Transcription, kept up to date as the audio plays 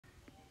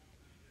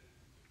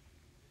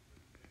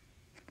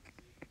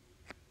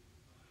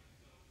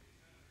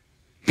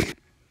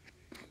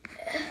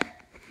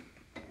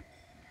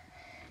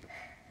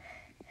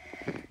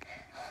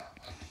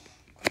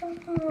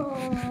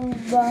Bum,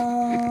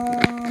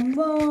 bum,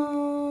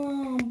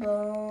 bum, bum,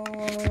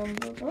 bum,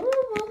 bum,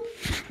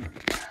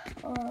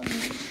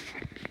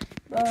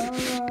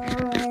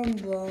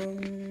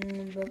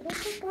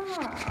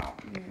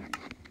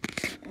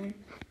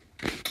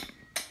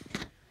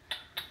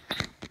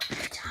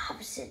 It's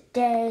opposite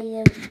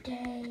day every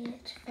day.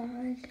 It's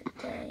fun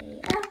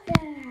today. Oh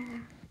yeah.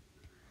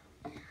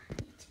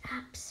 It's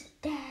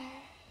opposite day.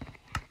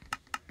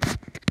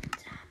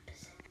 It's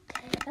opposite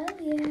day. Oh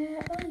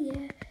yeah. Oh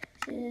yeah.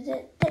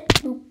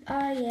 Boop.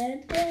 Oh yeah.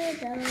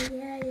 Oh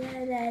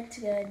yeah. That's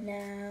good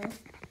now.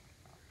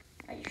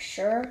 Are you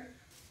sure?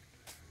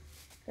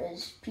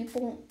 Because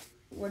people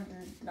would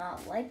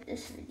not like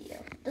this video.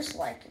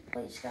 Dislike it,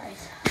 please,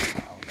 guys.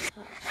 Oh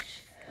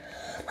gosh.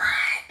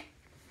 Like!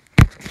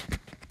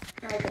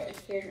 Okay,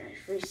 here's my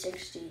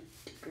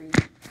 360-degree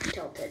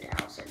tilted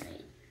house I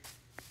made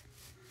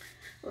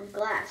with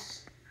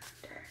glass.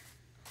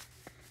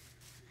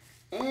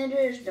 And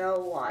there's no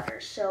water,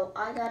 so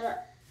I gotta.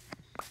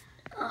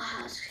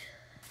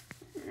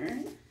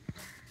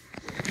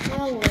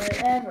 Well,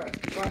 whatever.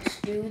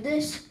 Let's do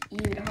this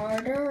even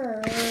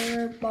harder.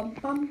 Bum,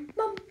 bum,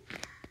 bum.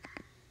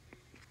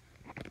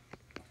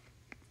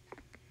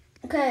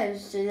 Okay,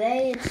 so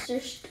today it's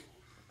just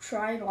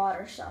trying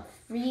water stuff,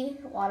 free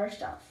water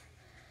stuff.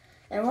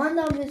 And one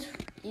of them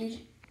is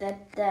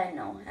that I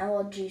know,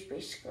 LLGs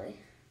basically.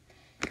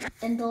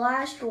 And the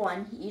last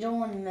one, you don't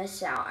want to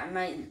miss out. I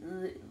might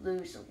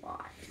lose a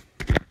lot.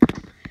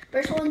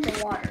 First one's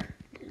the water.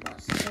 It's the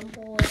most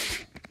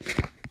simplest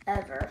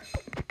ever.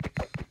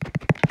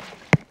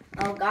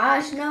 Oh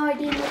gosh, no, I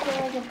didn't look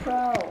like a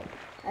pro.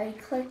 I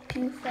clicked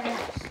too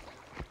fast.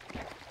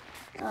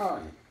 Oh,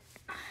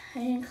 I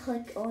didn't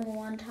click only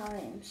one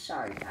time.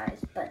 Sorry guys,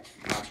 but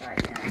I'll try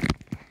again.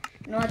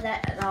 Not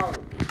that at all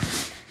would be.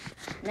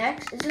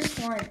 Next is a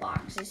slime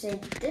box. They say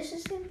this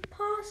is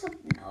impossible.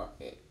 No,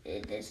 it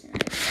isn't.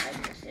 It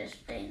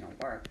just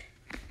didn't work.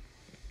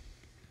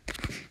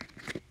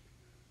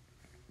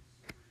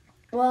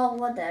 Well,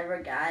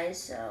 whatever,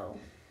 guys. So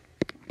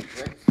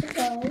let's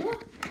go.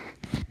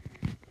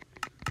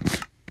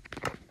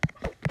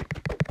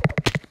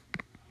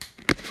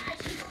 I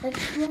didn't click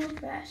more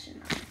fast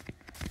enough.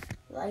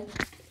 Like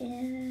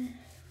in.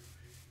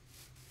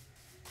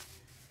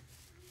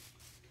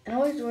 And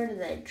always where do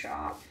they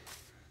drop?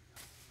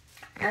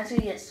 As we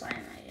get slime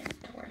in my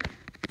inventory.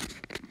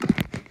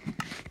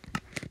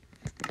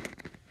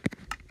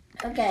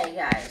 Okay,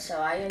 guys,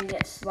 so I gotta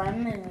get slime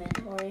in my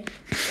inventory.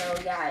 So,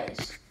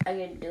 guys, I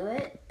can do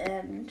it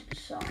and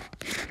so.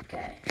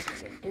 Okay, I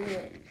can do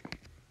it.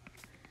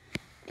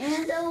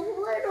 And a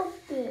little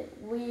bit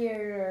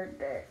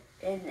weirder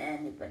than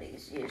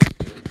anybody's used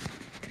to.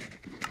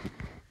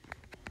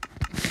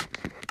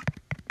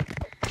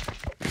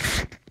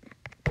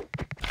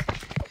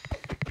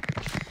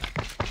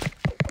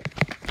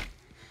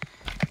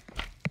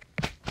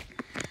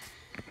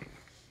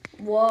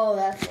 Whoa,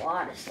 that's a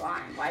lot of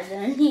slime. Why did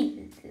I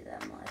need to do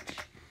that much?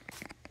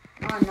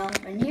 I don't know.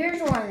 And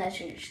here's one that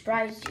should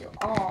surprise you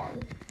all.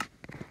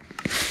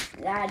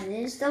 That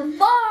is the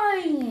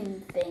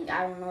vine thing.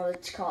 I don't know what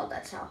it's called.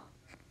 That's how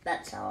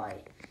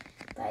I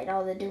find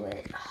all to do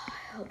it. Oh,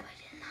 I hope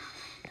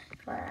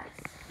I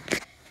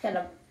did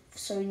not.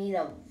 So we need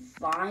a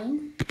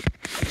vine.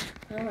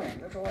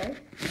 Inventory.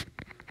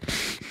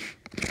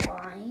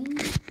 Vine.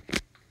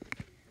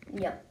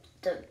 Yep,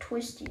 the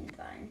twisting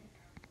vine.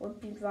 Would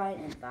be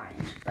vine and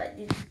vines, but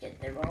you just get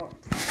the wrong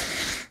vine.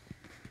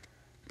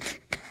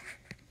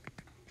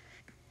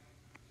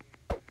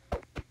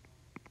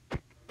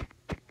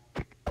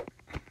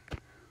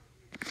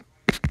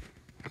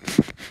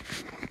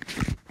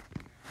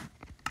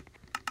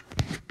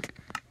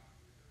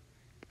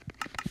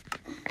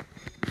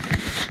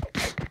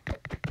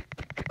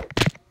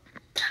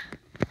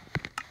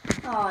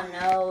 Oh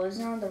no, it's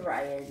not the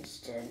right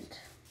instant.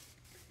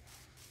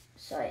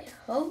 So I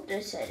hope they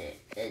said it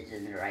is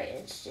in the right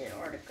instant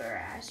or the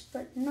grass,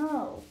 but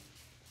no.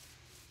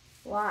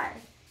 Why?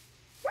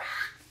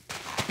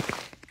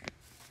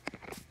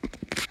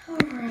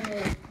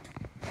 Alright.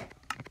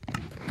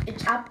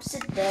 It's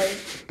opposite day,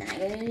 and I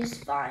gotta use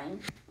vine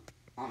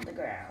on the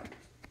ground.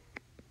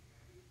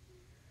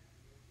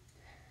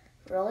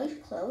 Really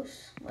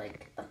close,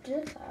 like up to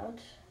the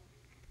clouds.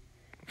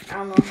 I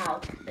don't know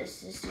how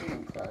this is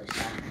even close,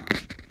 I don't know.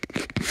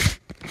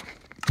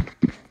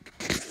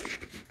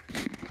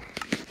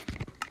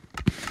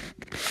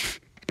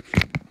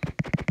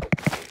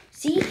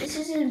 See, this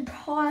is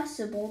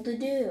impossible to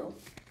do.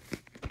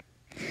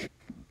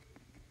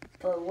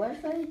 But what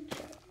if I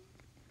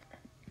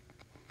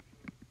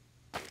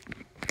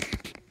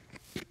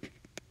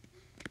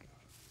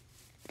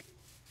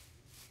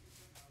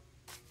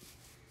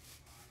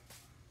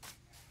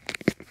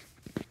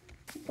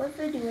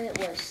do it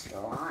with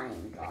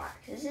slime block?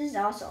 This is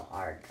also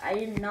hard. I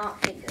did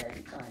not think I was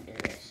going to do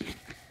this.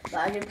 But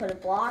I can put a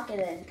block and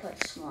then put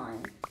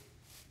slime.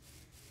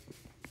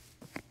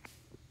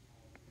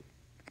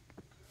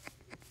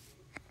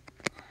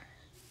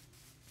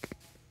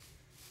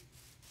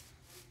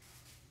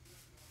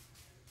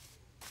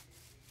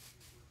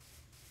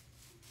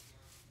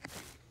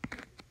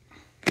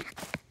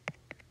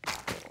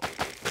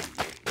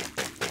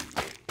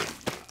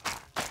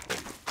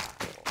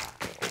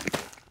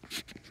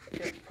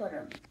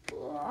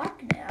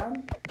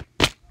 down.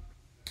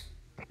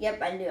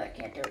 Yep, I knew I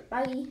can't do it.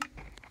 Bye.